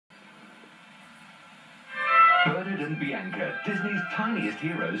and Bianca, Disney's tiniest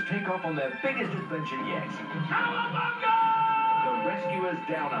heroes, take off on their biggest adventure yet. The Rescuers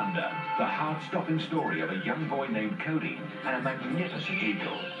Down Under, the heart-stopping story of a young boy named Cody and a magnificent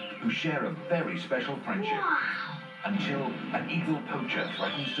eagle who share a very special friendship. Wow. Until an eagle poacher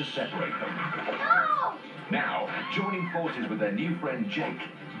threatens to separate them. No! Now, joining forces with their new friend Jake,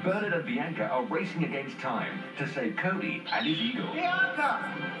 Bernard and Bianca are racing against time to save Cody and his eagle.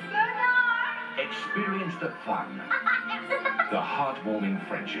 Bianca! Experience the fun, the heartwarming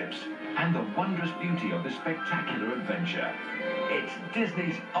friendships, and the wondrous beauty of the spectacular adventure. It's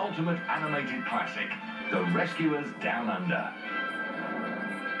Disney's ultimate animated classic, The Rescuers Down Under.